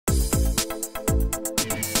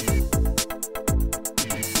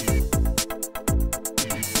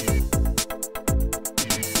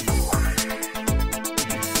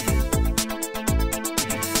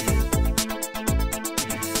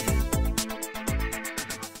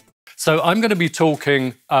So I'm going to be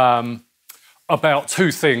talking about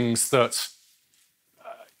two things that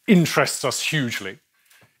interest us hugely.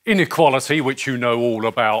 Inequality, which you know all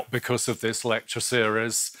about because of this lecture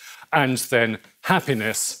series, and then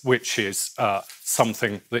happiness, which is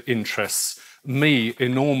something that interests me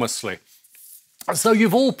enormously. So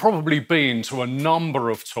you've all probably been to a number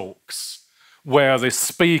of talks where the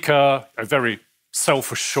speaker, very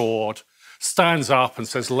self-assured, stands up and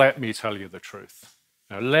says, let me tell you the truth.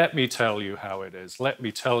 Now, let me tell you how it is. Let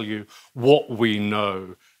me tell you what we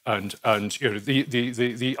know and you know,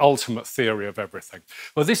 the ultimate theory of everything.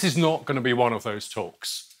 Well, this is not going to be one of those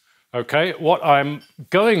talks. Okay? What I'm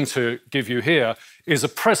going to give you here is a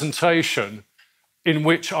presentation in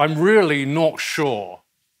which I'm really not sure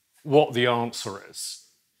what the answer is.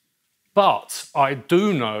 But I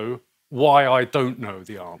do know why I don't know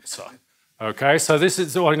the answer. Okay? So this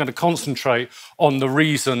is what I'm going to concentrate on the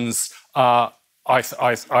reasons I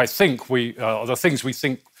think the things we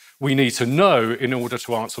think we need to know in order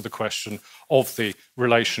to answer the question of the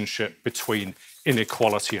relationship between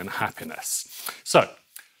inequality and happiness. So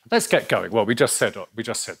let's get going. Well, we just said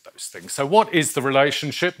those things. So what is the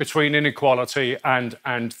relationship between inequality and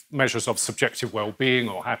measures of subjective well-being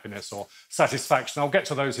or happiness or satisfaction? I'll get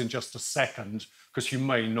to those in just a second because you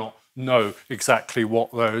may not know exactly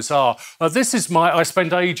what those are. I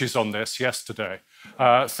spent ages on this yesterday,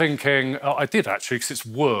 thinking, I did actually, because it's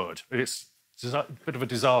Word. It's a bit of a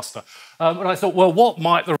disaster. And I thought, well, what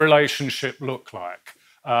might the relationship look like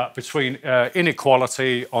between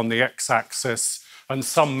inequality on the x-axis and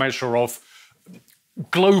some measure of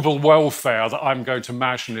global welfare that I'm going to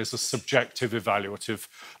imagine is a subjective evaluative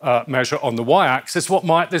measure on the y-axis? What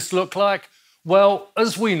might this look like? Well,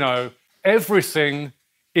 as we know, everything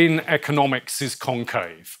in economics is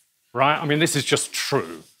concave, right? I mean, this is just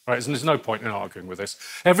true, right? And there's no point in arguing with this.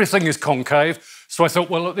 Everything is concave. So I thought,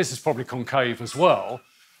 well, look, this is probably concave as well.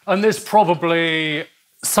 And there's probably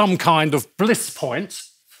some kind of bliss point,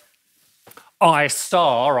 I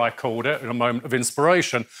star, I called it in a moment of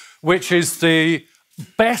inspiration, which is the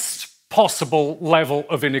best possible level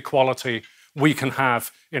of inequality we can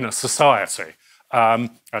have in a society.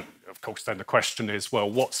 And of course, then the question is, well,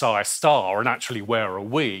 what's I star and actually where are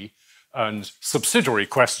we? And subsidiary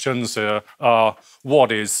questions are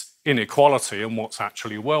what is inequality and what's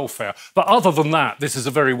actually welfare? But other than that, this is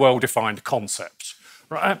a very well-defined concept,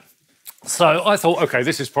 right? So I thought, okay,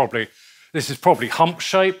 this is probably hump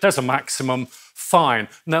shape. There's a maximum, fine.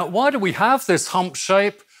 Now, why do we have this hump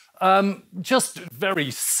shape? Just very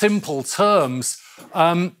simple terms,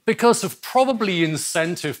 because of probably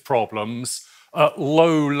incentive problems at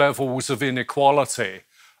low levels of inequality.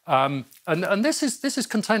 And this is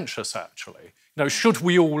contentious, actually. You know, should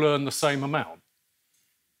we all earn the same amount?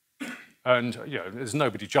 And you know, there's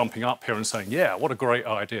nobody jumping up here and saying, yeah, what a great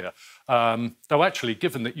idea. Though actually,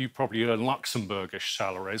 given that you probably earn Luxembourgish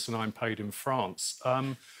salaries and I'm paid in France,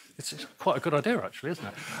 it's quite a good idea, actually, isn't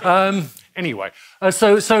it? Anyway,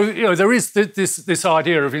 so you know, there is this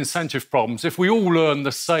idea of incentive problems. If we all earn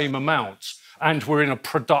the same amount and we're in a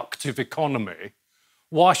productive economy,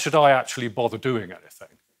 why should I actually bother doing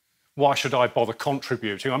anything? Why should I bother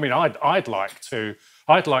contributing? I mean, I'd like to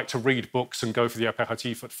read books and go for the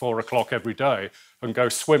apéritif at 4 o'clock every day and go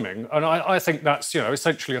swimming. And I think that's, you know,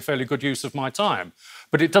 essentially a fairly good use of my time.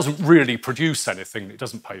 But it doesn't really produce anything. It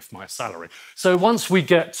doesn't pay for my salary. So once we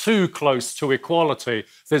get too close to equality,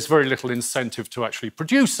 there's very little incentive to actually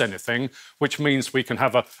produce anything, which means we can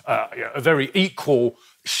have a very equal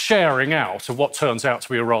sharing out of what turns out to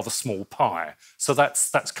be a rather small pie. So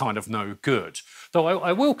that's kind of no good. Though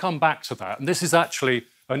I will come back to that. And this is actually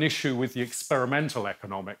an issue with the experimental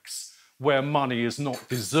economics where money is not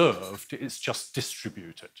deserved, it's just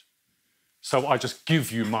distributed. So I just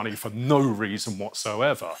give you money for no reason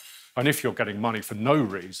whatsoever. And if you're getting money for no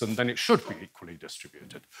reason, then it should be equally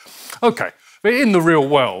distributed. Okay, but in the real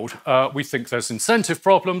world, we think there's incentive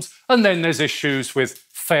problems, and then there's issues with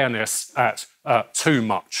fairness at too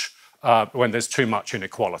much, when there's too much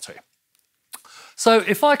inequality. So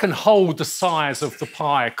if I can hold the size of the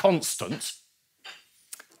pie constant,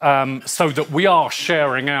 so that we are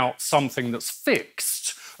sharing out something that's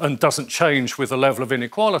fixed and doesn't change with the level of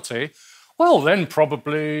inequality, well, then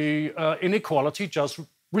probably inequality does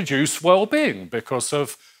reduce well-being because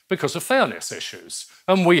of fairness issues.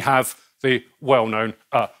 And we have the well-known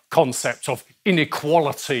concept of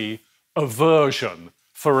inequality aversion.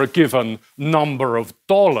 For a given number of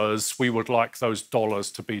dollars, we would like those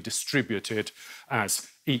dollars to be distributed as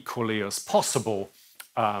equally as possible,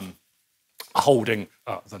 holding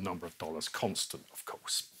the number of dollars constant, of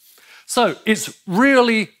course. So it's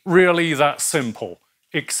really, really that simple,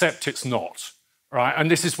 except it's not. right?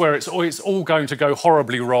 And this is where it's all going to go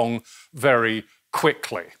horribly wrong very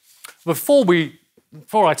quickly.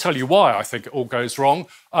 Before I tell you why I think it all goes wrong,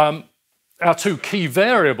 our two key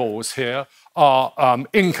variables here are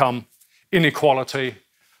income inequality,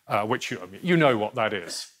 which you know what that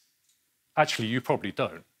is. Actually, you probably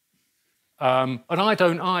don't. And I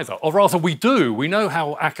don't either. Or rather, we do. We know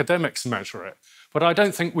how academics measure it. But I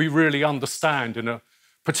don't think we really understand in a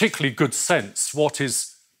particularly good sense what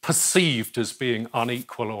is perceived as being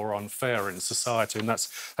unequal or unfair in society. And that's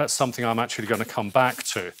something I'm actually going to come back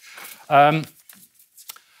to.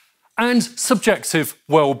 And subjective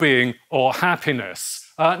well-being or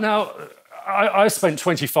happiness. Now, I spent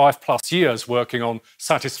 25 plus years working on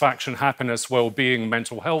satisfaction, happiness, well-being,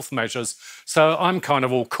 mental health measures, so I'm kind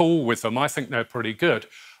of all cool with them. I think they're pretty good.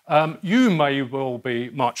 You may well be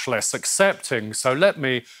much less accepting, so let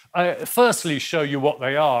me firstly show you what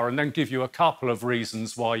they are and then give you a couple of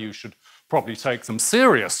reasons why you should probably take them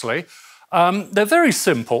seriously. They're very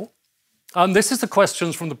simple. This is the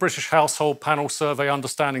questions from the British Household Panel Survey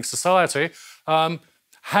Understanding Society.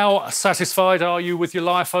 How satisfied are you with your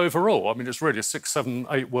life overall? I mean, it's really a 6, 7,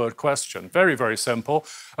 8 word question. Very, very simple.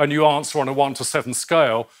 And you answer on a 1 to 7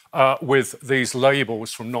 scale with these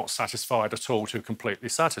labels from not satisfied at all to completely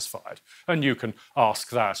satisfied. And you can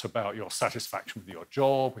ask that about your satisfaction with your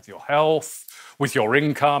job, with your health, with your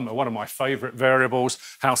income. One of my favourite variables,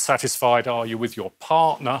 how satisfied are you with your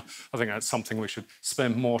partner? I think that's something we should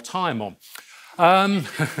spend more time on,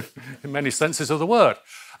 in many senses of the word.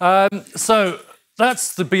 So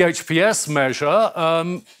that's the BHPS measure.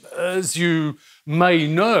 As you may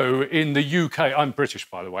know, in the UK, I'm British,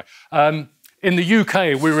 by the way, in the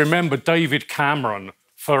UK, we remember David Cameron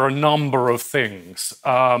for a number of things,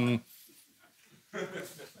 not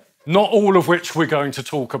all of which we're going to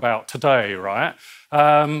talk about today, right?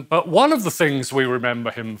 But one of the things we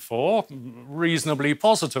remember him for, reasonably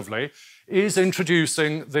positively, is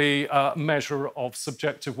introducing the measure of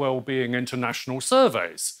subjective well-being into national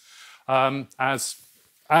surveys.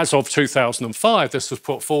 As of 2005, this was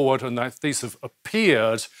put forward, and these have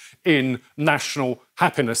appeared in national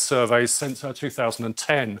happiness surveys since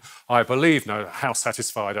 2010, I believe. Now, how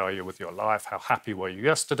satisfied are you with your life? How happy were you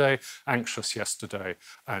yesterday? Anxious yesterday?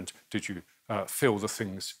 And did you feel the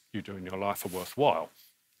things you do in your life are worthwhile?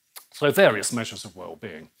 So various measures of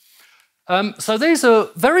well-being. So these are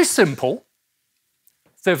very simple.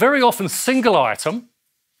 They're very often single item,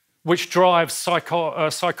 which drives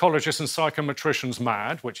psychologists and psychometricians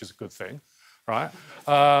mad, which is a good thing, right?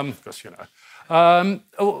 Because, you know.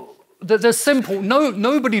 They're simple.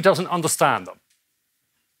 Nobody doesn't understand them.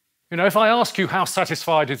 You know, if I ask you how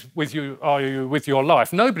satisfied are you with your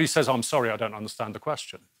life, nobody says, I'm sorry, I don't understand the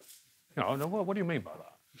question. You know, what do you mean by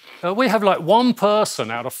that? We have like 1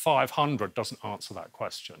 person out of 500 doesn't answer that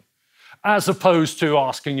question, as opposed to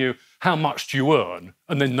asking you, how much do you earn?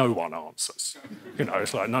 And then no one answers. You know,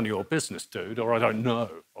 it's like, none of your business, dude, or I don't know,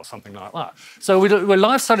 or something like that. So with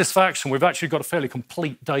life satisfaction, we've actually got a fairly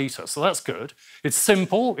complete data, so that's good. It's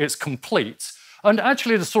simple, it's complete, and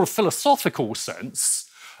actually in a sort of philosophical sense,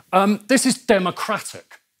 this is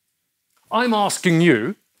democratic. I'm asking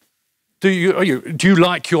you, do you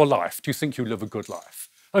like your life? Do you think you live a good life?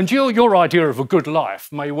 And your idea of a good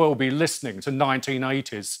life may well be listening to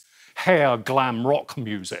 1980s hair glam rock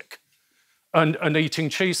music and eating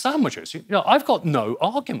cheese sandwiches. You know, I've got no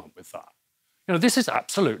argument with that. You know, this is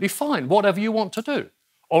absolutely fine, whatever you want to do.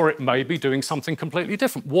 Or it may be doing something completely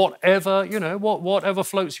different. Whatever, you know, whatever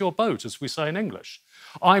floats your boat, as we say in English.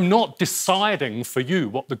 I'm not deciding for you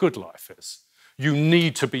what the good life is. You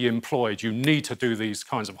need to be employed. You need to do these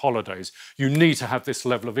kinds of holidays. You need to have this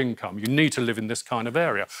level of income. You need to live in this kind of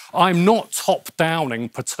area. I'm not top-downing,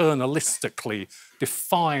 paternalistically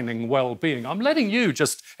defining well-being. I'm letting you,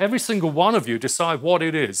 just every single one of you, decide what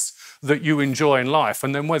it is that you enjoy in life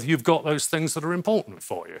and then whether you've got those things that are important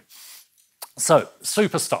for you. So,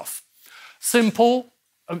 super stuff. Simple,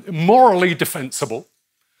 morally defensible,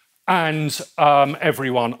 and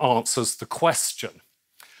everyone answers the question.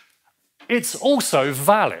 It's also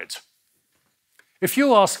valid. If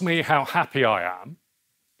you ask me how happy I am,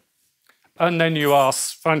 and then you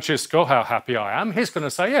ask Francisco how happy I am, he's going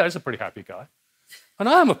to say, yeah, he's a pretty happy guy. And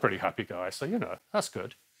I am a pretty happy guy, so, you know, that's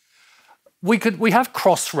good. We have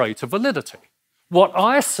cross-rate of validity. What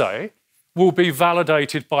I say will be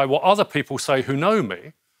validated by what other people say who know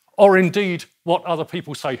me, or indeed what other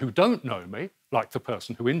people say who don't know me, like the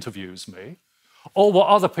person who interviews me, or what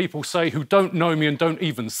other people say who don't know me and don't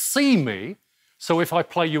even see me. So if I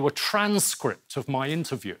play you a transcript of my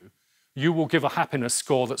interview, you will give a happiness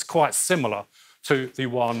score that's quite similar to the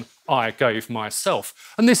one I gave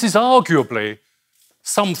myself. And this is arguably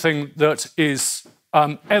something that is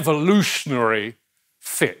evolutionary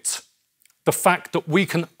fit. The fact that we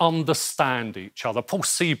can understand each other. Paul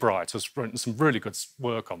Seabright has written some really good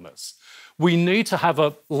work on this. We need to have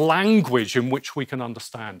a language in which we can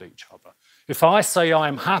understand each other. If I say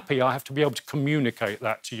I'm happy, I have to be able to communicate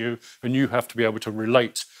that to you, and you have to be able to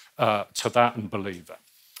relate to that and believe it.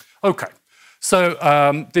 Okay, so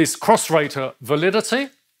this cross-rater validity.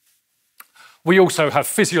 We also have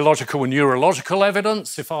physiological and neurological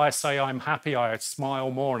evidence. If I say I'm happy, I smile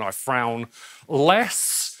more and I frown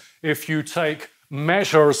less. If you take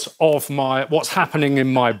measures of what's happening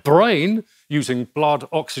in my brain using blood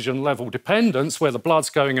oxygen level dependence, where the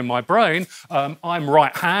blood's going in my brain, I'm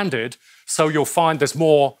right-handed, so you'll find there's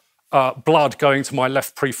more blood going to my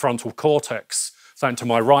left prefrontal cortex than to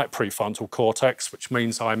my right prefrontal cortex, which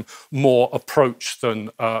means I'm more approach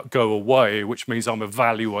than go away, which means I'm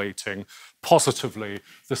evaluating positively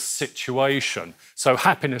the situation. So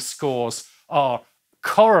happiness scores are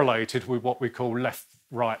correlated with what we call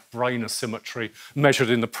left-right brain asymmetry, measured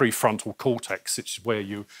in the prefrontal cortex, which is where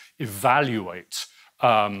you evaluate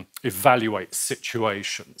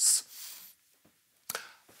situations.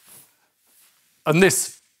 And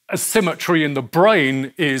this asymmetry in the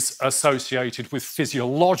brain is associated with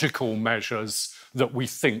physiological measures that we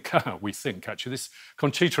think actually.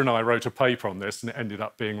 Conchita and I wrote a paper on this, and it ended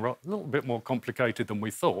up being a little bit more complicated than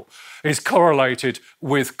we thought. It's correlated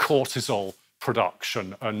with cortisol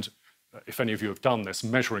production, and if any of you have done this,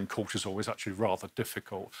 measuring cortisol is actually rather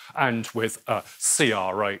difficult, and with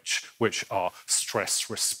CRH, which are stress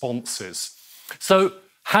responses. So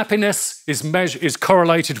happiness is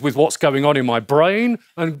correlated with what's going on in my brain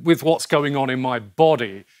and with what's going on in my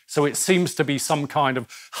body. So it seems to be some kind of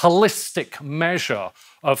holistic measure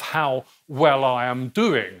of how well I am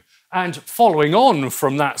doing. And following on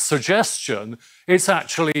from that suggestion, it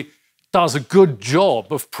actually does a good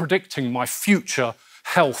job of predicting my future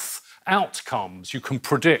health outcomes. You can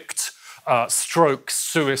predict stroke,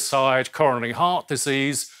 suicide, coronary heart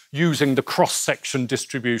disease using the cross-section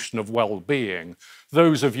distribution of well-being.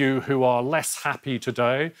 Those of you who are less happy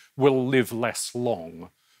today will live less long.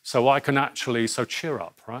 So I can actually, so cheer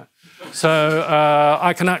up, right? So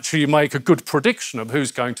I can actually make a good prediction of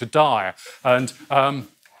who's going to die. And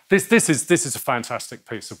this is a fantastic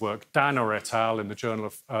piece of work. Danner et al. In the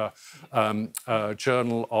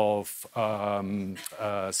Journal of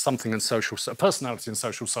something and Personality and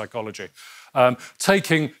Social Psychology,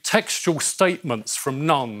 taking textual statements from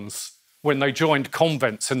nuns when they joined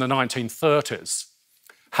convents in the 1930s,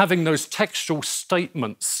 having those textual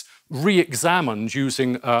statements re-examined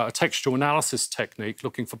using a textual analysis technique,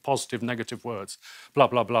 looking for positive, negative words, blah,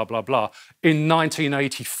 blah, blah, blah, blah, in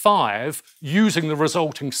 1985, using the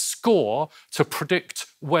resulting score to predict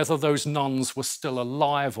whether those nuns were still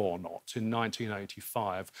alive or not in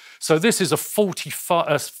 1985. So this is a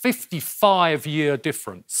 55-year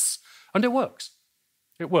difference, and it works.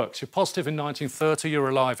 It works. You're positive in 1930, you're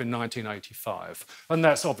alive in 1985. And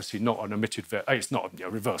that's obviously not an omitted, it's not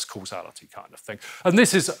a reverse causality kind of thing. And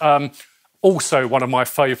this is also one of my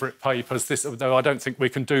favourite papers, though I don't think we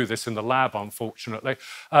can do this in the lab, unfortunately,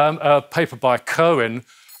 a paper by Cohen,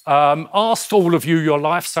 asked all of you your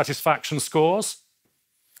life satisfaction scores,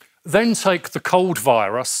 then take the cold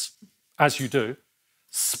virus, as you do,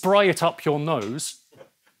 spray it up your nose,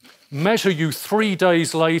 measure you 3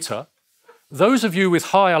 days later. Those of you with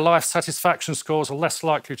higher life satisfaction scores are less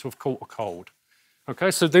likely to have caught a cold.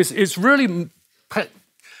 Okay, so this is really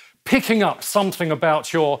picking up something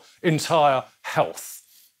about your entire health.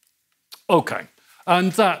 Okay,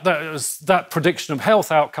 and that prediction of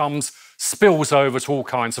health outcomes spills over to all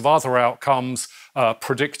kinds of other outcomes,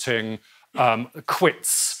 predicting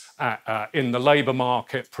quits in the labour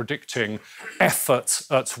market, predicting effort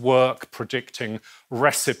at work, predicting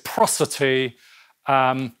reciprocity,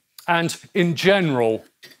 and in general,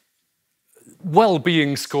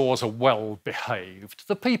 well-being scores are well-behaved.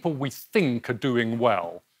 The people we think are doing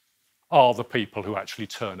well are the people who actually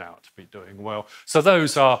turn out to be doing well. So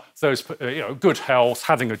those are good health,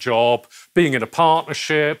 having a job, being in a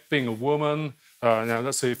partnership, being a woman.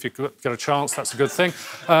 Let's see if you get a chance. That's a good thing.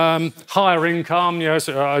 Higher income.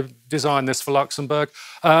 So I designed this for Luxembourg.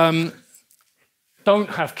 Don't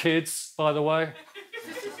have kids, by the way.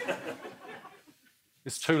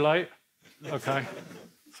 It's too late? Okay,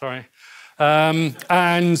 sorry. The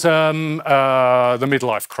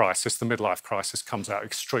midlife crisis. The midlife crisis comes out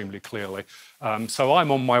extremely clearly. So I'm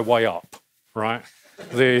on my way up, right?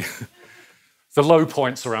 The low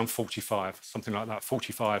point's around 45, something like that,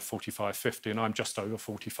 45, 45, 50, and I'm just over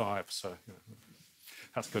 45, so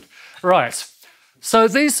that's good. Right, so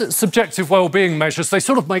these subjective well-being measures, they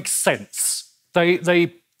sort of make sense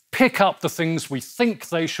They pick up the things we think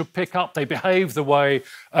they should pick up. They behave the way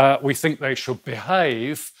we think they should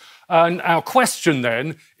behave. And our question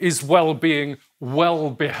then is well-being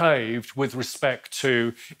well-behaved with respect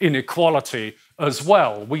to inequality as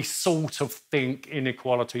well? We sort of think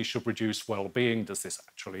inequality should reduce well-being. Does this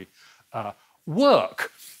actually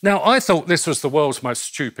work? Now, I thought this was the world's most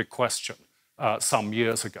stupid question some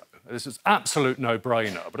years ago. This is absolute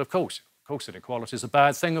no-brainer, but of course inequality is a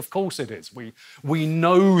bad thing. Of course it is. We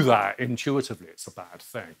know that intuitively it's a bad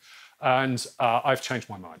thing. And I've changed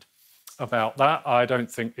my mind about that. I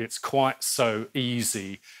don't think it's quite so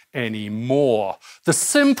easy anymore. The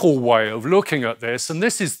simple way of looking at this, and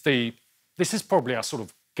this is probably our sort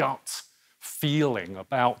of gut feeling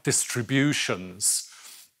about distributions,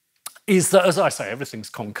 is that, as I say, everything's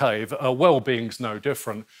concave. Well-being's no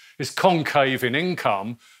different. It's concave in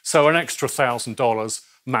income, so an extra $1,000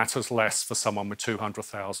 matters less for someone with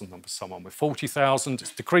 200,000 than for someone with 40,000.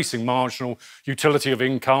 It's decreasing marginal utility of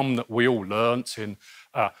income that we all learnt in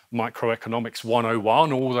Microeconomics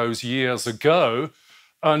 101 all those years ago.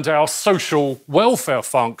 And our social welfare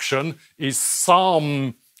function is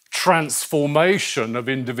some transformation of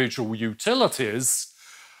individual utilities.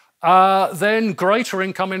 Then greater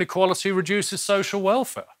income inequality reduces social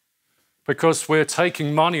welfare because we're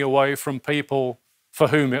taking money away from people for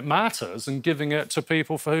whom it matters and giving it to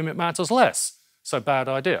people for whom it matters less. So bad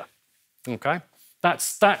idea, okay?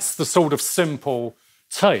 That's the sort of simple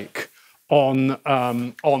take on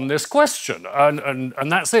this question. And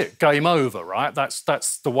that's it, game over, right?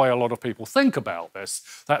 That's the way a lot of people think about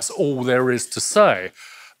this. That's all there is to say.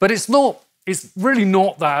 But it's really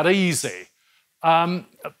not that easy.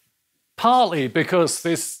 Partly because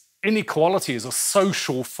this inequality is a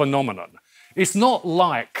social phenomenon. It's not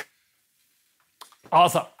like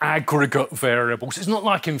other aggregate variables. It's not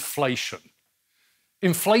like inflation.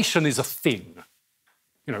 Inflation is a thing.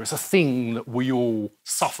 You know, it's a thing that we all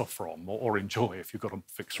suffer from or enjoy if you've got a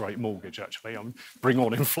fixed rate mortgage, actually. Bring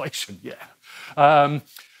on inflation, yeah.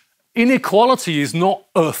 Inequality is not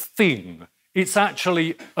a thing. It's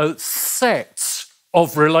actually a set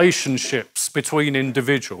of relationships between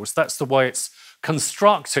individuals. That's the way it's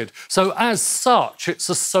constructed. So as such, it's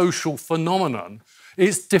a social phenomenon.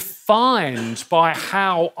 It's defined by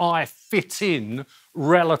how I fit in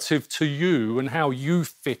relative to you and how you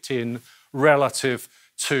fit in relative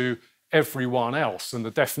to everyone else. And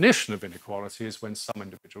the definition of inequality is when some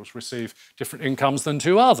individuals receive different incomes than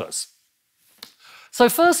to others. So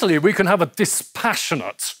firstly, we can have a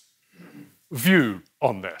dispassionate view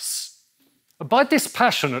on this. By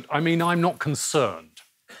dispassionate, I mean I'm not concerned.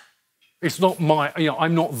 It's not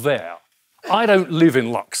I'm not there. I don't live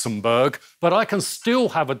in Luxembourg, but I can still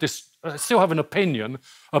have an opinion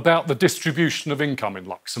about the distribution of income in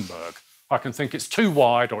Luxembourg. I can think it's too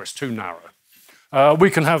wide or it's too narrow. We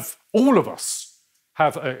can have, all of us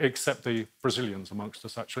have, except the Brazilians amongst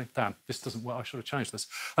us actually. Damn, this doesn't work, I should have changed this.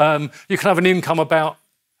 You can have an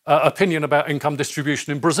opinion about income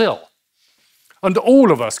distribution in Brazil. And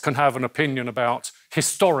all of us can have an opinion about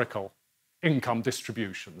historical income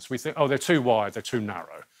distributions. We think, oh, they're too wide, they're too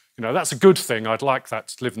narrow. You know, that's a good thing. I'd like that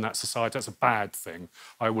to live in that society. That's a bad thing.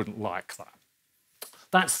 I wouldn't like that.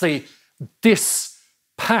 That's the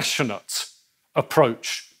dispassionate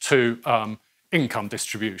approach to income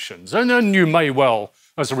distributions. And then you may well,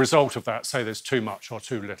 as a result of that, say there's too much or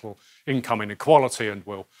too little income inequality, and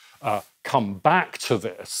we'll come back to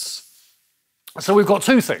this. So we've got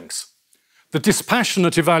two things: the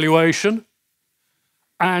dispassionate evaluation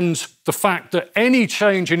and the fact that any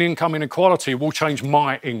change in income inequality will change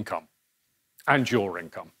my income and your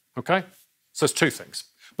income, okay? So it's two things.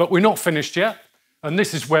 But we're not finished yet, and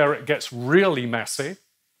this is where it gets really messy.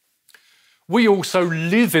 We also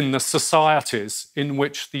live in the societies in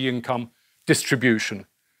which the income distribution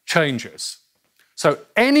changes. So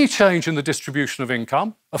any change in the distribution of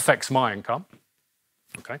income affects my income,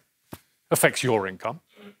 okay? Affects your income,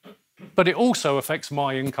 but it also affects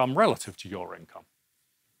my income relative to your income.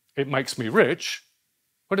 It makes me rich,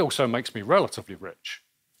 but it also makes me relatively rich.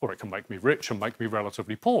 Or it can make me rich and make me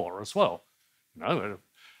relatively poor as well. You know,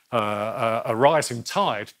 a rising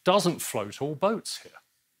tide doesn't float all boats here.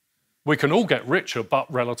 We can all get richer,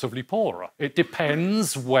 but relatively poorer. It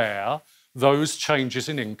depends where those changes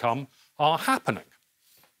in income are happening.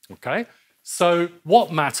 Okay? So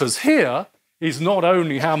what matters here is not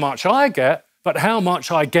only how much I get, but how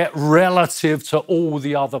much I get relative to all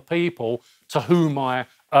the other people to whom I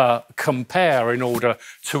compare in order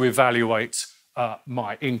to evaluate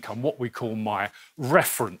my income, what we call my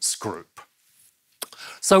reference group.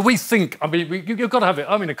 So we think, you've got to have it.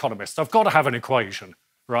 I'm an economist. I've got to have an equation,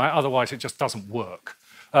 right? Otherwise, it just doesn't work.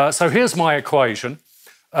 So here's my equation.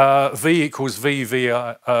 V equals VV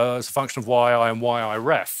as a function of yi and yi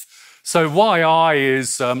ref. So yi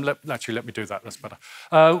is, actually let me do that, that's better.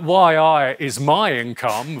 Yi is my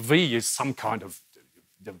income, V is some kind of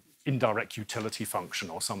indirect utility function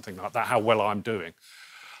or something like that, how well I'm doing.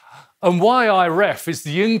 And yi ref is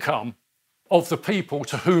the income of the people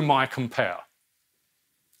to whom I compare.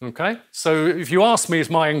 Okay? So if you ask me, is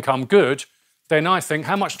my income good, then I think,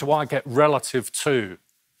 how much do I get relative to?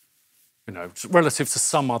 You know, relative to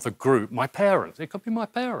some other group, my parents. It could be my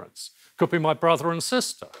parents. It could be my brother and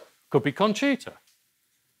sister. It could be Conchita.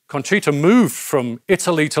 Conchita moved from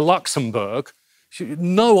Italy to Luxembourg. She had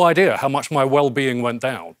no idea how much my well-being went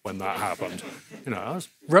down when that happened. You know, I was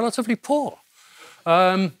relatively poor.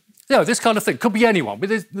 This kind of thing. Could be anyone. But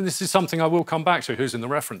this is something I will come back to, who's in the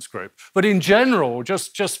reference group. But in general,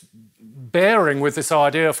 just bearing with this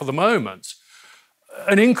idea for the moment,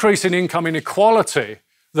 an increase in income inequality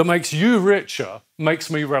that makes you richer makes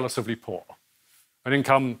me relatively poor. An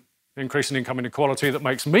increase in income inequality that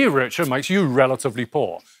makes me richer makes you relatively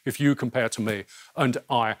poor if you compare to me and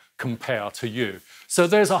I compare to you. So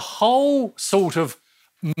there's a whole sort of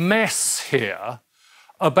mess here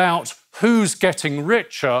about who's getting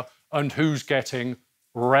richer and who's getting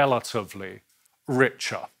relatively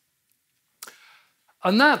richer.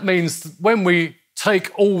 And that means that when we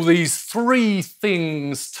take all these three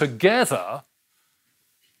things together,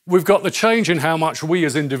 we've got the change in how much we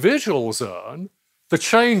as individuals earn, the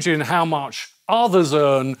change in how much others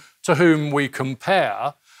earn to whom we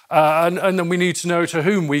compare, and then we need to know to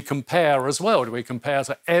whom we compare as well. Do we compare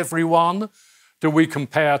to everyone? Do we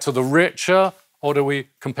compare to the richer? Or do we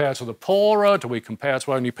compare to the poorer? Do we compare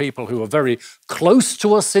to only people who are very close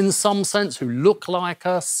to us in some sense, who look like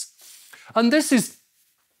us? And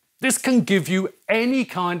this can give you any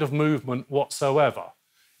kind of movement whatsoever.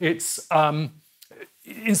 It's,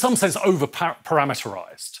 in some sense,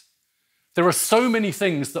 over-parameterized. There are so many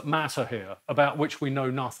things that matter here about which we know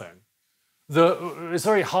nothing that it's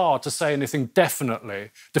very hard to say anything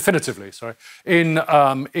definitively, in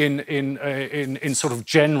sort of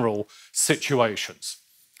general situations.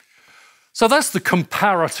 So that's the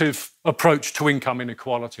comparative approach to income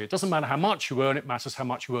inequality. It doesn't matter how much you earn, it matters how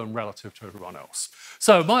much you earn relative to everyone else.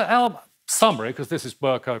 So our summary, because this is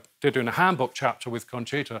work I did in a handbook chapter with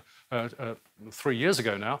Conchita 3 years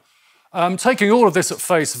ago now, taking all of this at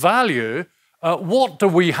face value, what do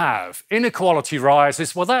we have? Inequality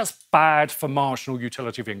rises. Well, that's bad for marginal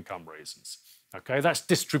utility of income reasons. Okay, that's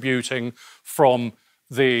distributing from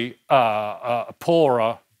the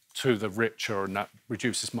poorer to the richer, and that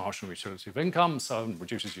reduces marginal utility of income, so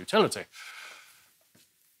reduces utility.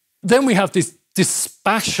 Then we have this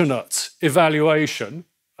dispassionate evaluation,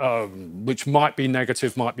 which might be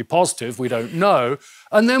negative, might be positive, we don't know.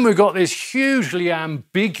 And then we've got this hugely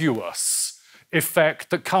ambiguous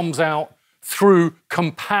effect that comes out through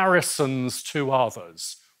comparisons to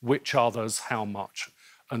others, which others, how much,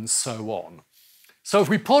 and so on. So if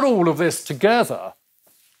we put all of this together,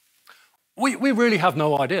 we really have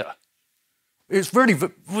no idea. It's really,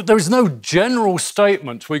 there is no general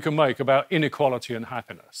statement we can make about inequality and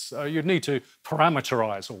happiness. You'd need to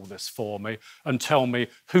parameterize all this for me and tell me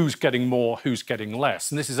who's getting more, who's getting less.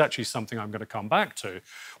 And this is actually something I'm going to come back to.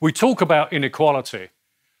 We talk about inequality,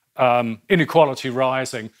 inequality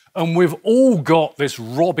rising, and we've all got this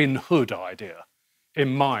Robin Hood idea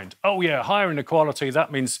in mind. Oh yeah, higher inequality,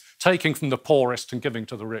 that means taking from the poorest and giving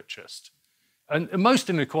to the richest. And most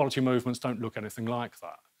inequality movements don't look anything like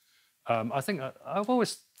that. I think I've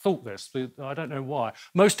always thought this, but I don't know why.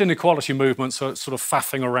 Most inequality movements are sort of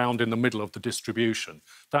faffing around in the middle of the distribution.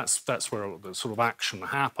 That's where the sort of action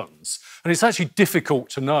happens. And it's actually difficult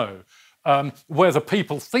to know whether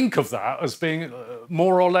people think of that as being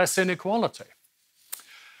more or less inequality.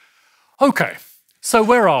 Okay, so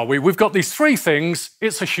where are we? We've got these three things.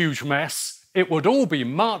 It's a huge mess. It would all be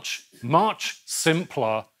much, much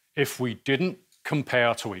simpler if we didn't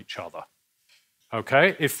compare to each other.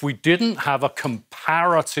 Okay, if we didn't have a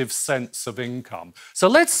comparative sense of income. So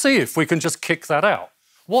let's see if we can just kick that out.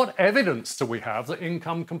 What evidence do we have that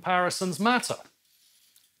income comparisons matter?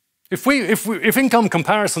 If income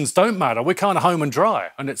comparisons don't matter, we're kind of home and dry,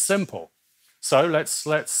 and it's simple. So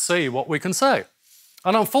let's see what we can say.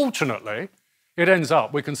 And unfortunately, it ends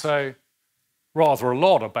up we can say rather a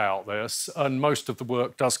lot about this, and most of the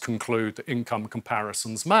work does conclude that income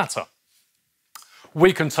comparisons matter.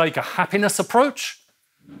 We can take a happiness approach.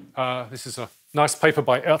 This is a nice paper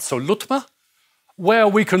by Erzo Lutmer, where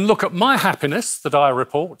we can look at my happiness that I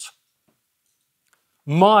report,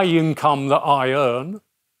 my income that I earn,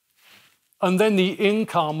 and then the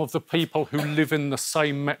income of the people who live in the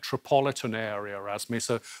same metropolitan area as me,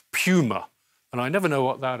 so Puma. And I never know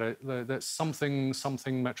what that is. That's something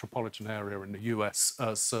metropolitan area in the US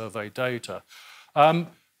survey data. And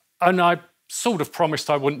I sort of promised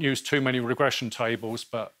I wouldn't use too many regression tables,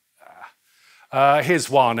 but here's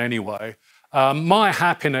one anyway. My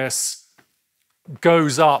happiness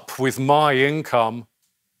goes up with my income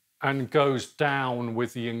and goes down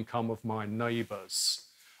with the income of my neighbours.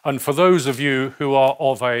 And for those of you who are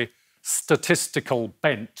of a statistical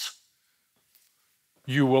bent,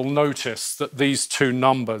 you will notice that these two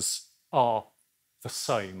numbers are the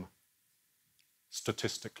same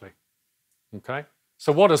statistically. Okay?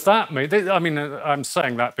 So what does that mean? I mean, I'm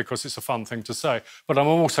saying that because it's a fun thing to say, but I'm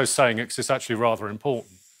also saying it because it's actually rather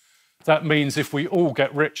important. That means if we all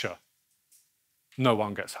get richer, no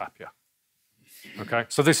one gets happier. Okay?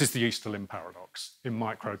 So this is the Easterlin paradox in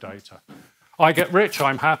microdata. I get rich,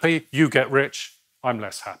 I'm happy. You get rich, I'm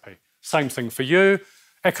less happy. Same thing for you.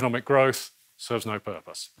 Economic growth serves no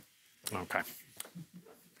purpose. Okay.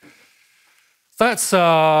 That's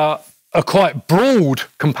a quite broad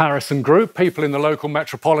comparison group, people in the local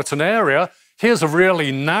metropolitan area. Here's a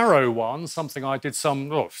really narrow one, something I did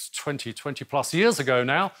some 20 plus years ago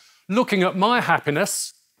now, looking at my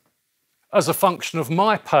happiness as a function of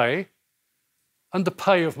my pay and the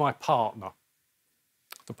pay of my partner,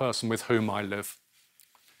 the person with whom I live.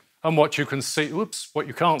 And what you can see, what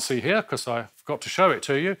you can't see here, because I forgot to show it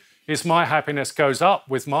to you, is my happiness goes up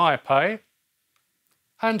with my pay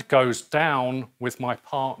and goes down with my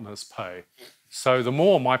partner's pay. So the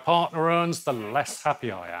more my partner earns, the less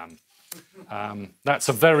happy I am. That's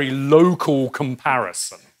a very local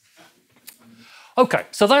comparison. Okay,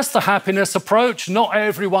 so that's the happiness approach. Not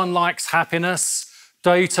everyone likes happiness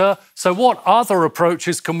data. So what other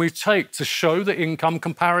approaches can we take to show that income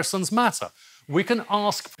comparisons matter? We can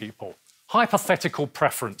ask people hypothetical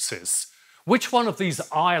preferences. Which one of these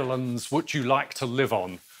islands would you like to live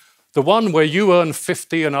on? The one where you earn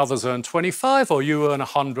 50 and others earn 25, or you earn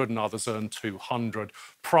 100 and others earn 200?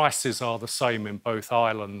 Prices are the same in both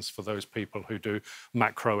islands for those people who do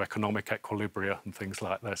macroeconomic equilibria and things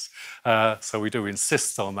like this. So we do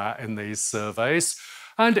insist on that in these surveys.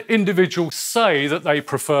 And individuals say that they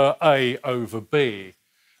prefer A over B.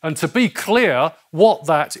 And to be clear, what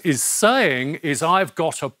that is saying is I've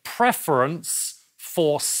got a preference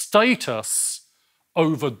for status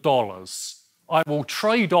over dollars. I will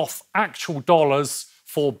trade off actual dollars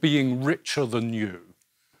for being richer than you.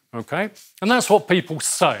 Okay? And that's what people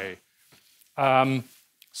say.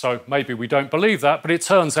 So maybe we don't believe that, but it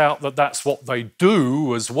turns out that that's what they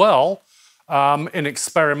do as well. In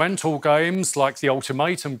experimental games like the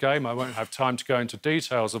ultimatum game, I won't have time to go into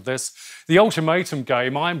details of this. The ultimatum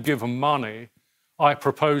game, I'm given money, I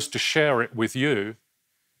propose to share it with you.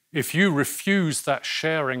 If you refuse that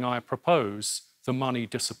sharing I propose, the money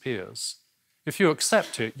disappears. If you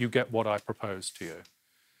accept it, you get what I propose to you.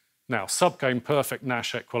 Now, subgame perfect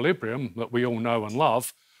Nash equilibrium that we all know and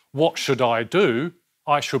love, what should I do?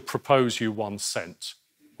 I should propose you 1 cent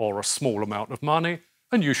or a small amount of money,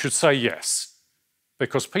 and you should say yes,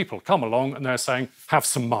 because people come along and they're saying, have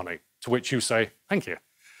some money, to which you say, thank you,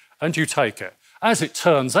 and you take it. As it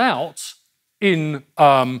turns out, in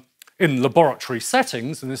laboratory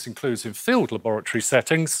settings, and this includes in field laboratory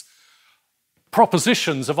settings,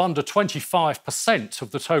 propositions of under 25%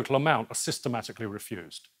 of the total amount are systematically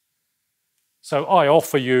refused. So I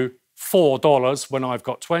offer you $4 when I've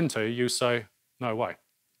got 20, you say, no way.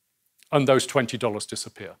 And those $20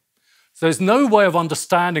 disappear. So there's no way of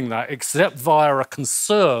understanding that except via a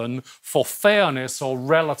concern for fairness or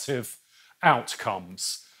relative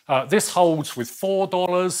outcomes. This holds with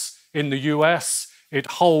 $4 in the US. It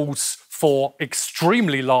holds for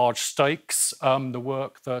extremely large stakes. The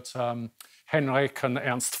work that Henrik and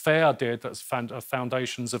Ernst Fehr did, that's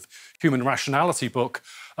Foundations of Human Rationality book,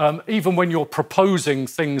 even when you're proposing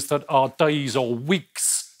things that are days or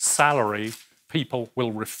weeks' salary, people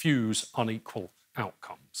will refuse unequal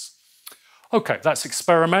outcomes. Okay, that's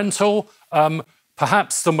experimental.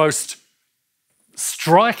 Perhaps the most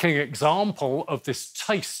striking example of this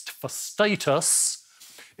taste for status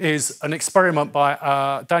is an experiment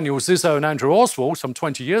by Daniel Zizzo and Andrew Oswald some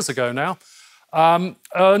 20 years ago now.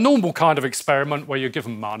 A normal kind of experiment where you're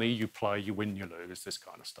given money, you play, you win, you lose, this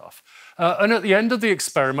kind of stuff. And at the end of the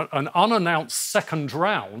experiment, an unannounced second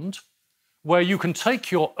round where you can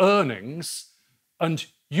take your earnings and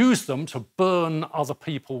use them to burn other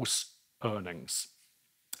people's earnings.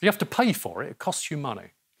 You have to pay for it, it costs you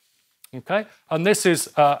money. Okay? And this is,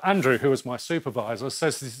 Andrew, who was my supervisor,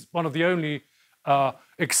 says this is one of the only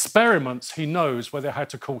experiments he knows where they had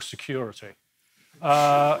to call security.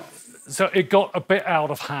 So it got a bit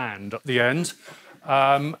out of hand at the end.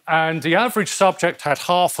 And the average subject had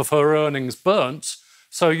half of her earnings burnt.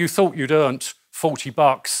 So you thought you'd earned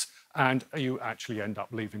 $40 and you actually end up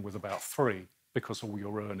leaving with about 3 because all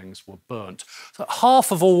your earnings were burnt. So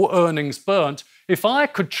half of all earnings burnt. If I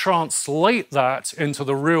could translate that into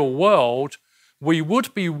the real world, we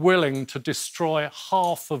would be willing to destroy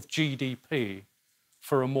half of GDP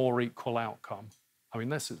for a more equal outcome. I mean,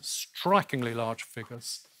 this is strikingly large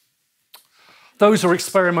figures. Those are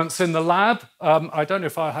experiments in the lab. I don't know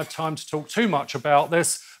if I have time to talk too much about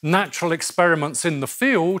this. Natural experiments in the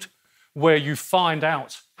field where you find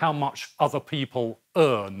out how much other people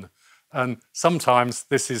earn. And sometimes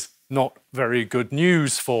this is not very good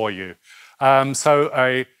news for you. So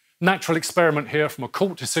a natural experiment here from a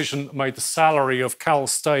court decision that made the salary of Cal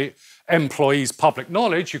State employees public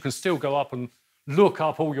knowledge. You can still go up and look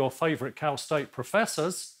up all your favorite Cal State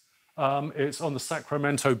professors. It's on the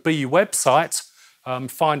Sacramento Bee website.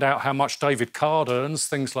 Find out how much David Card earns,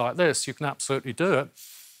 things like this. You can absolutely do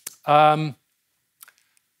it.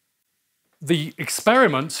 The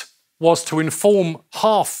experiment was to inform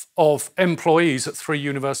half of employees at 3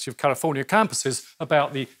 University of California campuses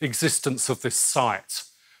about the existence of this site.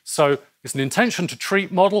 So it's an intention to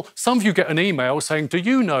treat model. Some of you get an email saying, do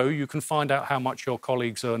you know you can find out how much your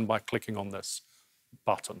colleagues earn by clicking on this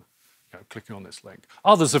button, clicking on this link.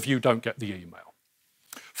 Others of you don't get the email.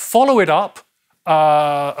 Follow it up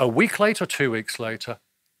a week later, 2 weeks later,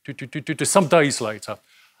 some days later.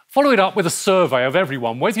 Follow it up with a survey of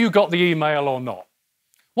everyone, whether you got the email or not.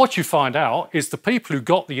 What you find out is the people who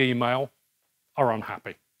got the email are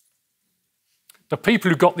unhappy. The people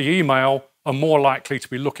who got the email are more likely to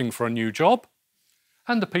be looking for a new job,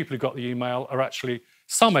 and the people who got the email are actually,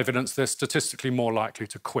 some evidence they're statistically more likely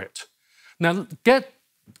to quit. Now, get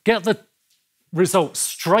the results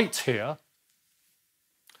straight here.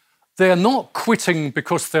 They're not quitting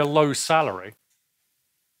because they're low salary.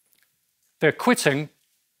 They're quitting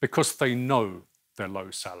because they know they're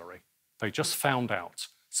low salary. They just found out.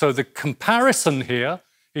 So the comparison here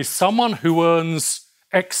is someone who earns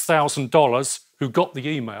X thousand dollars who got the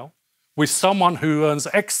email with someone who earns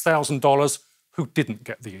X thousand dollars who didn't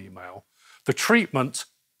get the email. The treatment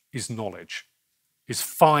is knowledge, is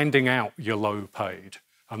finding out you're low paid,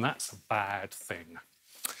 and that's a bad thing.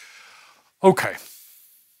 Okay.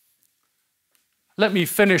 Let me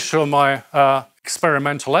finish on my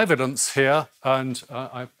experimental evidence here, and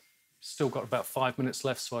I've still got about 5 minutes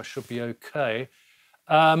left, so I should be okay.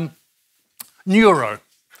 Neuro.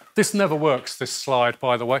 This never works, this slide,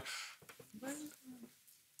 by the way.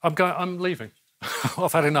 I'm leaving.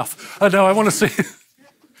 I've had enough. No, I want to see.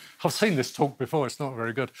 I've seen this talk before. It's not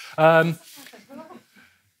very good. Can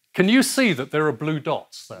you see that there are blue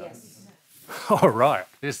dots there? Yes. All right.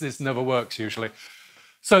 This never works usually.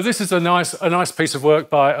 So this is a nice piece of work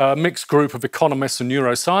by a mixed group of economists and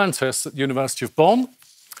neuroscientists at the University of Bonn,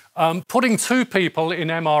 putting 2 people in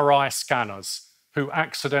MRI scanners who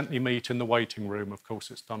accidentally meet in the waiting room. Of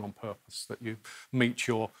course, it's done on purpose that you meet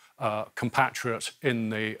your compatriot in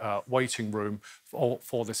the waiting room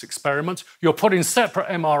for this experiment. You're put in separate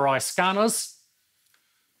MRI scanners.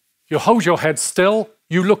 You hold your head still.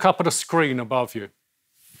 You look up at a screen above you.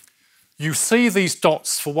 You see these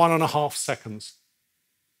dots for 1.5 seconds.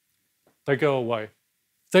 They go away.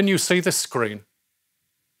 Then you see this screen,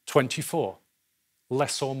 24,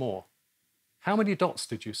 less or more. How many dots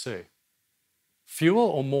did you see? Fewer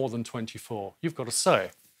or more than 24? You've got to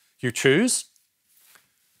say. You choose,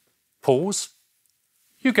 pause,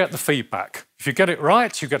 you get the feedback. If you get it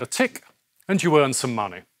right, you get a tick and you earn some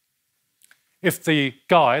money. If the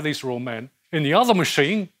guy, these are all men, in the other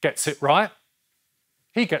machine gets it right,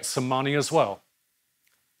 he gets some money as well.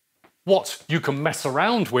 What you can mess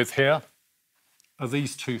around with here are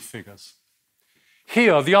these 2 figures.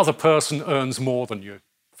 Here, the other person earns more than you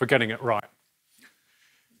for getting it right.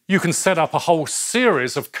 You can set up a whole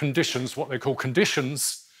series of conditions, what they call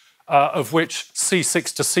conditions, of which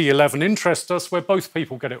C6 to C11 interest us, where both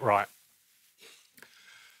people get it right.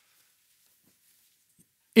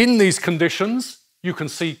 In these conditions, you can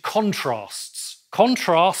see contrasts.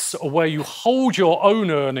 Contrasts are where you hold your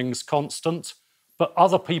own earnings constant, but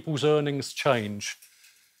other people's earnings change.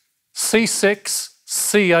 C6,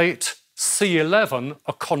 C8, C11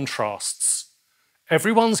 are contrasts.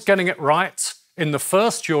 Everyone's getting it right. In the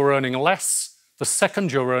first, you're earning less. The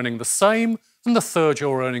second, you're earning the same. And the third,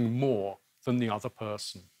 you're earning more than the other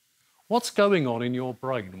person. What's going on in your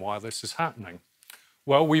brain while this is happening?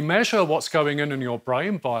 Well, we measure what's going on in your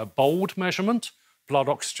brain by a bold measurement, blood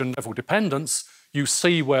oxygen level dependence. You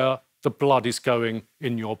see where the blood is going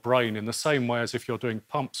in your brain, in the same way as if you're doing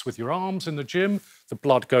pumps with your arms in the gym, the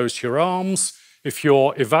blood goes to your arms. If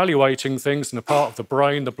you're evaluating things in a part of the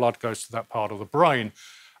brain, the blood goes to that part of the brain.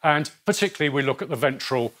 And particularly we look at the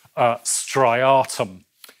ventral striatum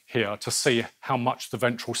here to see how much the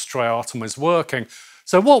ventral striatum is working.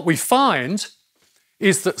 So what we find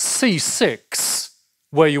is that C6,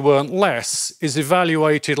 where you earn less, is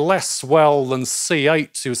evaluated less well than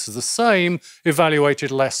C8, which is the same, evaluated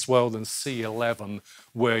less well than C11,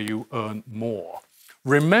 where you earn more.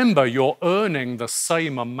 Remember, you're earning the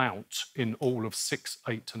same amount in all of 6,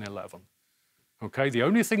 8, and 11. Okay, the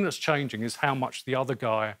only thing that's changing is how much the other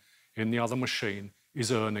guy in the other machine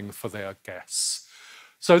is earning for their guess.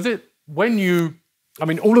 So that when you, I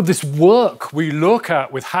mean, all of this work we look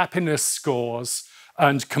at with happiness scores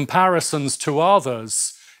and comparisons to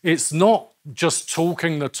others, it's not just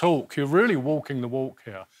talking the talk, you're really walking the walk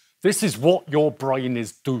here. This is what your brain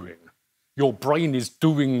is doing. Your brain is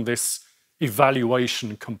doing this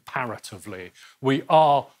evaluation comparatively. We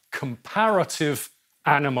are comparative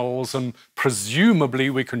animals, and presumably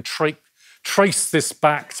we can trace this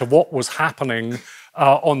back to what was happening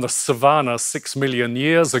on the savannah 6 million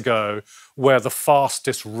years ago, where the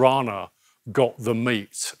fastest runner got the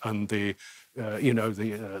meat and the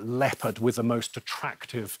leopard with the most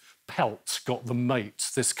attractive pelt got the mate,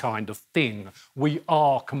 this kind of thing. We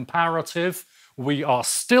are comparative. We are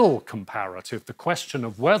still comparative. The question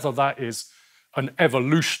of whether that is an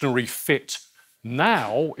evolutionary fit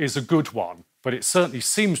now is a good one, but it certainly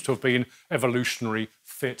seems to have been evolutionary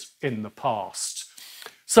fit in the past.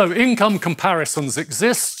 So income comparisons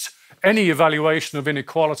exist. Any evaluation of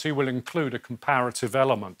inequality will include a comparative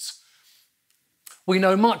element. We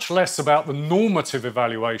know much less about the normative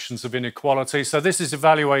evaluations of inequality. So this is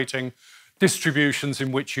evaluating distributions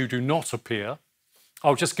in which you do not appear.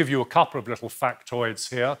 I'll just give you a couple of little factoids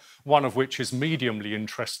here, one of which is mediumly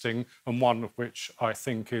interesting and one of which I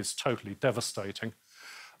think is totally devastating.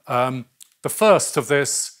 The first of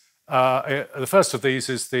these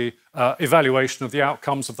is the evaluation of the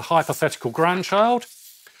outcomes of the hypothetical grandchild.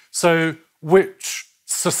 So which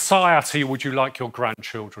society would you like your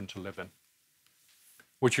grandchildren to live in?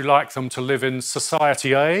 Would you like them to live in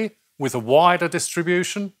society A with a wider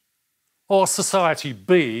distribution, or society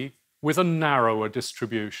B with a narrower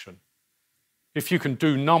distribution? If you can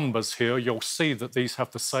do numbers here, you'll see that these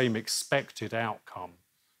have the same expected outcome,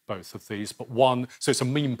 both of these, but one, so it's a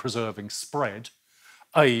mean preserving spread.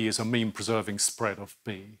 A is a mean preserving spread of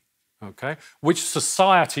B. Okay? Which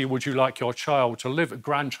society would you like your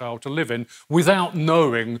grandchild to live in without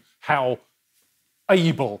knowing how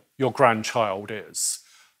able your grandchild is?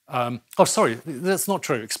 Oh, sorry, that's not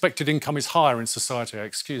true. Expected income is higher in society A,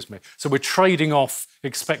 excuse me. So we're trading off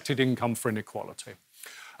expected income for inequality.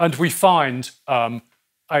 And we find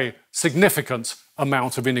a significant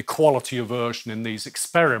amount of inequality aversion in these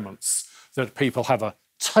experiments, that people have a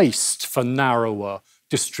taste for narrower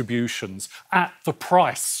distributions at the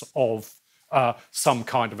price of some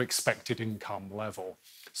kind of expected income level.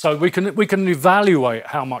 So we can evaluate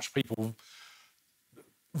how much people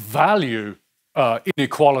value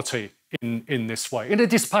inequality in this way, in a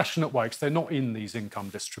dispassionate way, because they're not in these income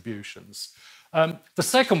distributions. The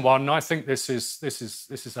second one, I think this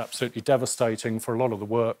is absolutely devastating for a lot of the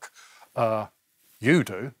work you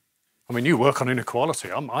do. I mean, you work on inequality.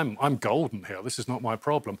 I'm golden here. This is not my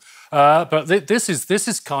problem. But this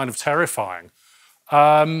is kind of terrifying.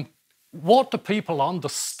 What do people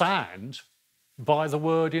understand by the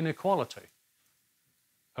word inequality?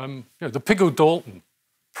 The Pigou-Dalton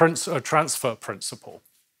transfer principle.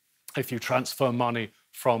 If you transfer money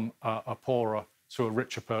from a poorer to a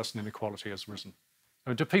richer person, inequality has risen.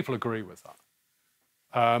 Do people agree with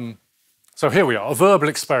that? So here we are, a verbal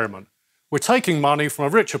experiment. We're taking money from a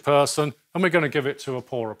richer person and we're going to give it to a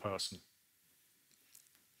poorer person.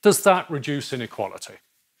 Does that reduce inequality?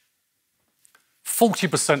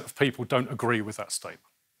 40% of people don't agree with that statement.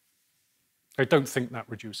 They don't think that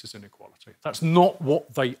reduces inequality. That's not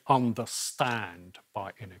what they understand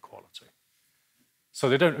by inequality. So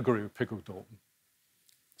they don't agree with Pigou-Dalton.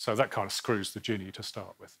 So that kind of screws the genie to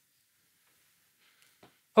start with.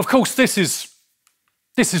 Of course, this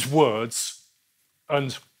is words,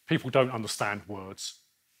 and people don't understand words.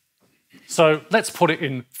 So let's put it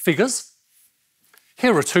in figures.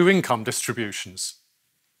 Here are two income distributions.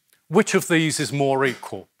 Which of these is more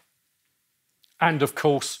equal? And of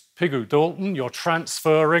course, Pigou-Dalton, you're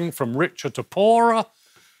transferring from richer to poorer.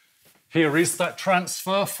 Here is that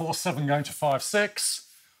transfer, 4/7 going to 5/6.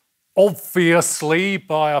 Obviously,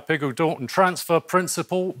 by a Pigou-Dalton transfer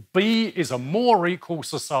principle, B is a more equal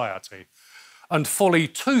society. And fully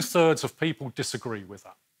 2/3 of people disagree with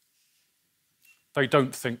that. They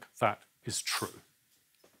don't think that is true.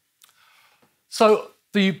 So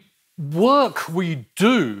the work we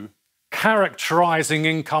do characterizing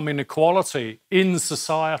income inequality in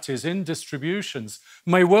societies, in distributions,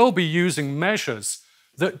 may well be using measures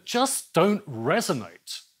that just don't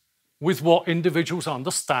resonate with what individuals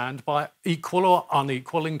understand by equal or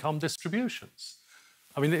unequal income distributions.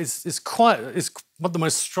 I mean, it's one of the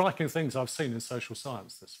most striking things I've seen in social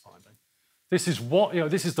science, this finding. This is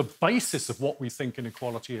this is the basis of what we think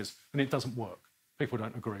inequality is, and it doesn't work. People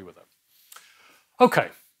don't agree with it. Okay,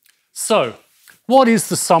 so what is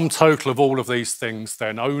the sum total of all of these things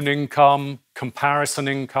then? Own income, comparison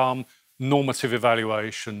income, normative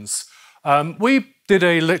evaluations. We did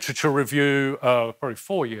a literature review probably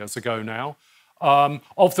 4 years ago now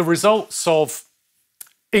of the results of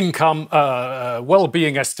income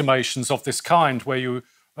well-being estimations of this kind, where you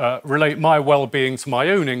relate my well-being to my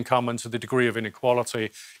own income and to the degree of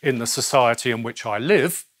inequality in the society in which I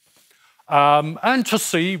live. And to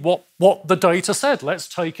see what the data said. Let's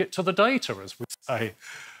take it to the data, as we say.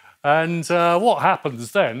 And what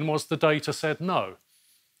happens then was the data said no.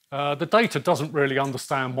 The data doesn't really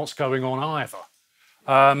understand what's going on either.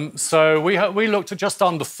 So we looked at just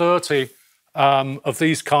under 30 of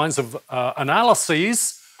these kinds of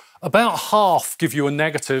analyses. About half give you a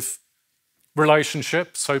negative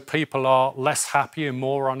relationship, so people are less happy in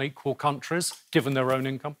more unequal countries, given their own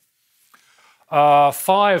income.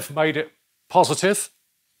 5 made it positive,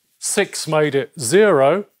 6 made it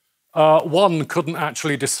 0, 1 couldn't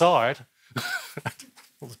actually decide.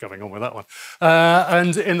 What's going on with that one?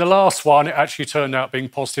 And in the last one, it actually turned out being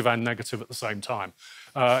positive and negative at the same time.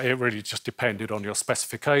 It really just depended on your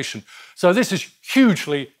specification. So this is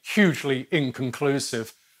hugely, hugely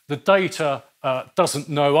inconclusive. The data doesn't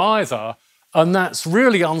know either, and that's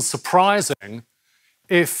really unsurprising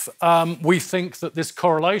if we think that this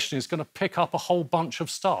correlation is going to pick up a whole bunch of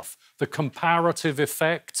stuff, the comparative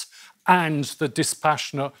effect and the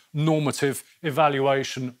dispassionate normative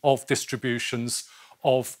evaluation of distributions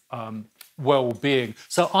of well-being.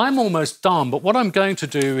 So I'm almost done, but what I'm going to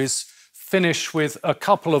do is finish with a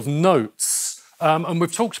couple of notes. And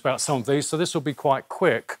we've talked about some of these, so this will be quite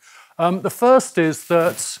quick. The first is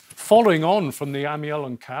that, following on from the Amiel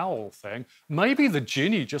and Cowell thing, maybe the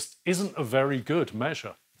Gini just isn't a very good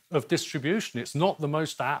measure of distribution. It's not the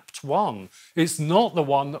most apt one. It's not the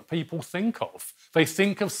one that people think of. They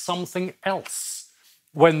think of something else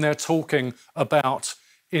when they're talking about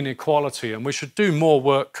inequality, and we should do more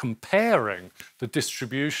work comparing the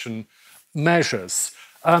distribution measures.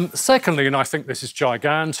 Secondly, and I think this is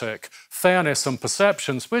gigantic, fairness and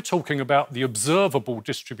perceptions. We're talking about the observable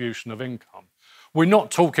distribution of income. We're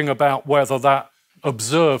not talking about whether that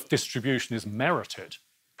observed distribution is merited.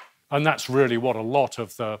 And that's really what a lot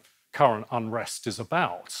of the current unrest is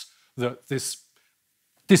about, that this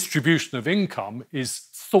distribution of income is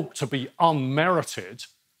thought to be unmerited,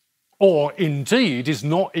 or indeed is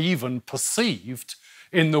not even perceived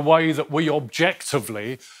in the way that we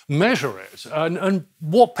objectively measure it. And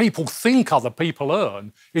what people think other people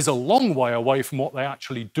earn is a long way away from what they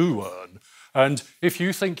actually do earn. And if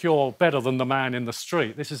you think you're better than the man in the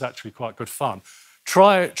street, this is actually quite good fun.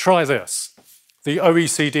 Try this, the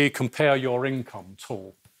OECD Compare Your Income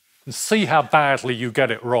tool, and see how badly you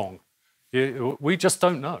get it wrong. We just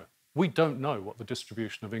don't know. We don't know what the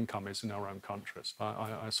distribution of income is in our own countries,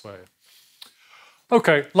 I swear.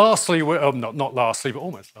 Okay, lastly, not lastly, but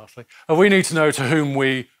almost lastly, we need to know to whom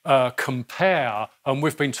we compare, and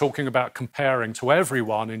we've been talking about comparing to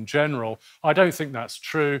everyone in general. I don't think that's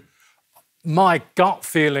true. My gut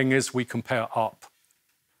feeling is we compare up.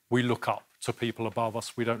 We look up to people above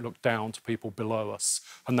us. We don't look down to people below us.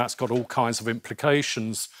 And that's got all kinds of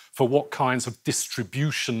implications for what kinds of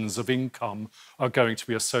distributions of income are going to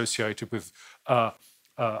be associated with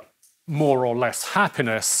more or less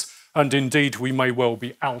happiness. And indeed, we may well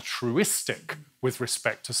be altruistic with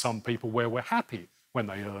respect to some people where we're happy when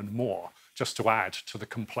they earn more, just to add to the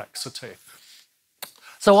complexity.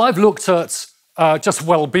 So I've looked at just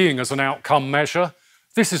well-being as an outcome measure.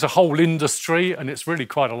 This is a whole industry, and it's really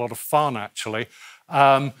quite a lot of fun, actually.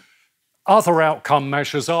 Other outcome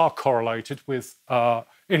measures are correlated with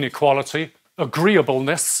inequality,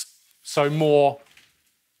 agreeableness, so more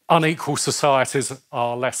unequal societies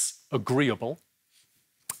are less agreeable.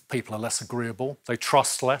 People are less agreeable, they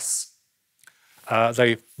trust less,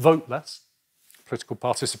 they vote less, political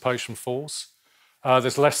participation falls.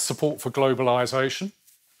 There's less support for globalisation,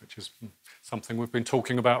 which is something we've been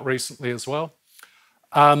talking about recently as well.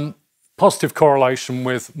 Positive correlation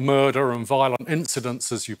with murder and violent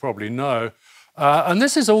incidents, as you probably know. And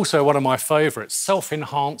this is also one of my favourites,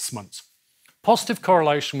 self-enhancement. Positive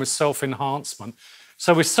correlation with self-enhancement.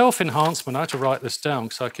 So with self-enhancement, I had to write this down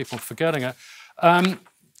because I keep on forgetting it.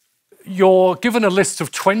 You're given a list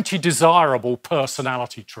of 20 desirable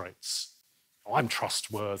personality traits. Oh, I'm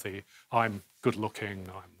trustworthy, I'm good-looking,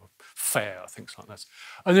 I'm fair, things like this.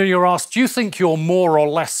 And then you're asked, do you think you're more or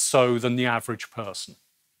less so than the average person?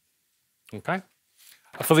 Okay?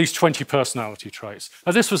 For these 20 personality traits.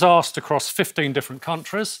 Now, this was asked across 15 different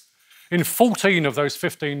countries. In 14 of those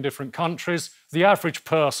 15 different countries, the average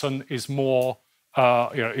person is more,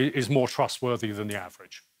 is more trustworthy than the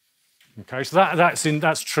average. Okay, so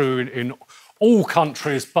that's true in all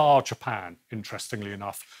countries bar Japan, interestingly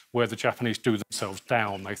enough, where the Japanese do themselves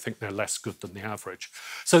down. They think they're less good than the average.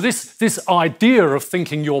 So this idea of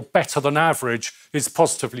thinking you're better than average is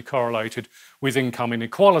positively correlated with income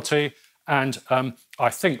inequality. And I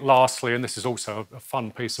think lastly, and this is also a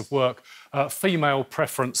fun piece of work, female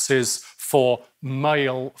preferences for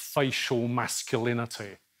male facial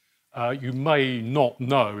masculinity. You may not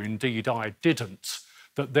know, indeed I didn't,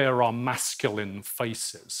 that there are masculine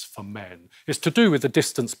faces for men. It's to do with the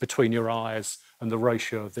distance between your eyes and the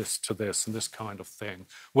ratio of this to this and this kind of thing,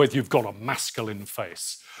 whether you've got a masculine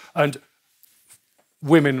face. And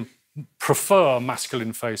women prefer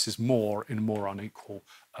masculine faces more in more unequal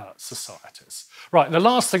societies. Right, and the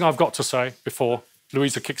last thing I've got to say before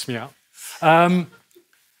Louisa kicks me out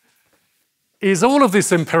is all of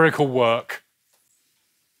this empirical work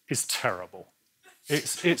is terrible.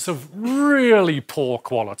 It's of really poor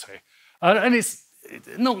quality. And it's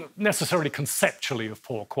not necessarily conceptually of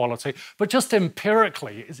poor quality, but just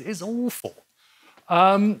empirically is awful.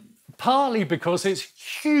 Partly because it's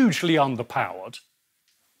hugely underpowered.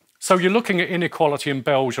 So you're looking at inequality in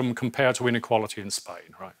Belgium compared to inequality in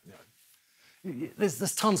Spain, right?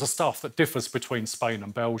 There's tons of stuff that differs between Spain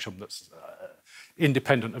and Belgium that's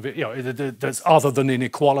independent of it, that's other than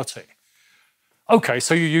inequality. Okay,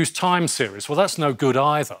 so you use time series. Well, that's no good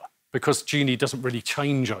either, because Gini doesn't really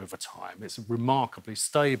change over time. It's remarkably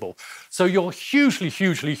stable. So you're hugely,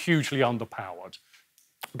 hugely, hugely underpowered.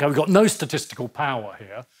 Okay, we've got no statistical power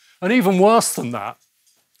here. And even worse than that,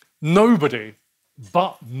 nobody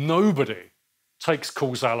takes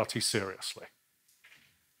causality seriously.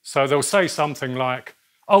 So they'll say something like,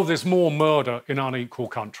 oh, there's more murder in unequal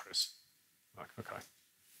countries. Like,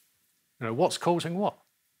 okay. What's causing what?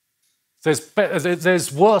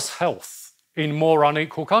 There's worse health in more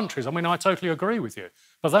unequal countries. I mean, I totally agree with you,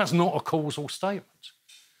 but that's not a causal statement.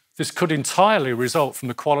 This could entirely result from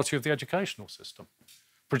the quality of the educational system,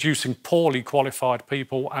 producing poorly qualified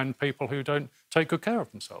people and people who don't take good care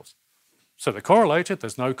of themselves. So they're correlated,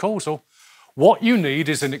 there's no causal. What you need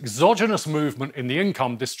is an exogenous movement in the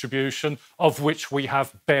income distribution, of which we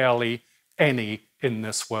have barely any in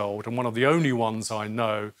this world. And one of the only ones I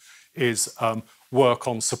know is work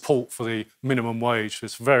on support for the minimum wage.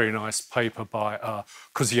 This very nice paper by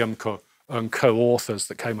Koziemko and co-authors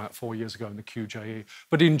that came out 4 years ago in the QJE.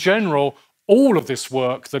 But in general, all of this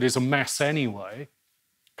work that is a mess anyway,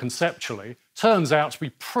 conceptually, turns out to be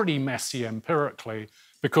pretty messy empirically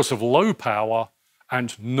because of low power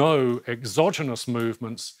and no exogenous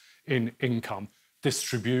movements in income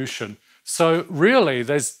distribution. So really,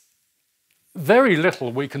 there's very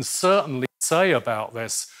little we can certainly say about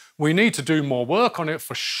this. We need to do more work on it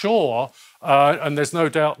for sure, and there's no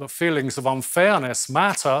doubt that feelings of unfairness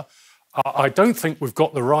matter. I don't think we've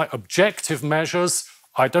got the right objective measures.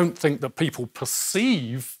 I don't think that people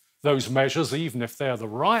perceive those measures, even if they're the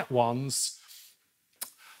right ones,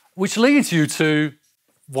 which leads you to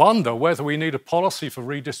wonder whether we need a policy for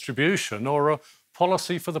redistribution or a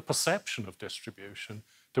policy for the perception of distribution.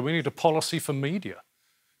 Do we need a policy for media?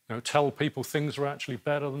 Tell people things are actually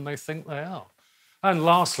better than they think they are. And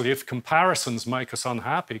lastly, if comparisons make us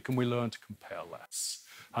unhappy, can we learn to compare less?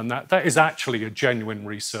 And that is actually a genuine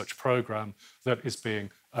research programme that is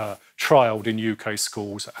being trialled in UK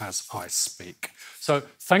schools as I speak. So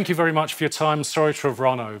thank you very much for your time. Sorry to have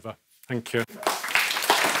run over. Thank you.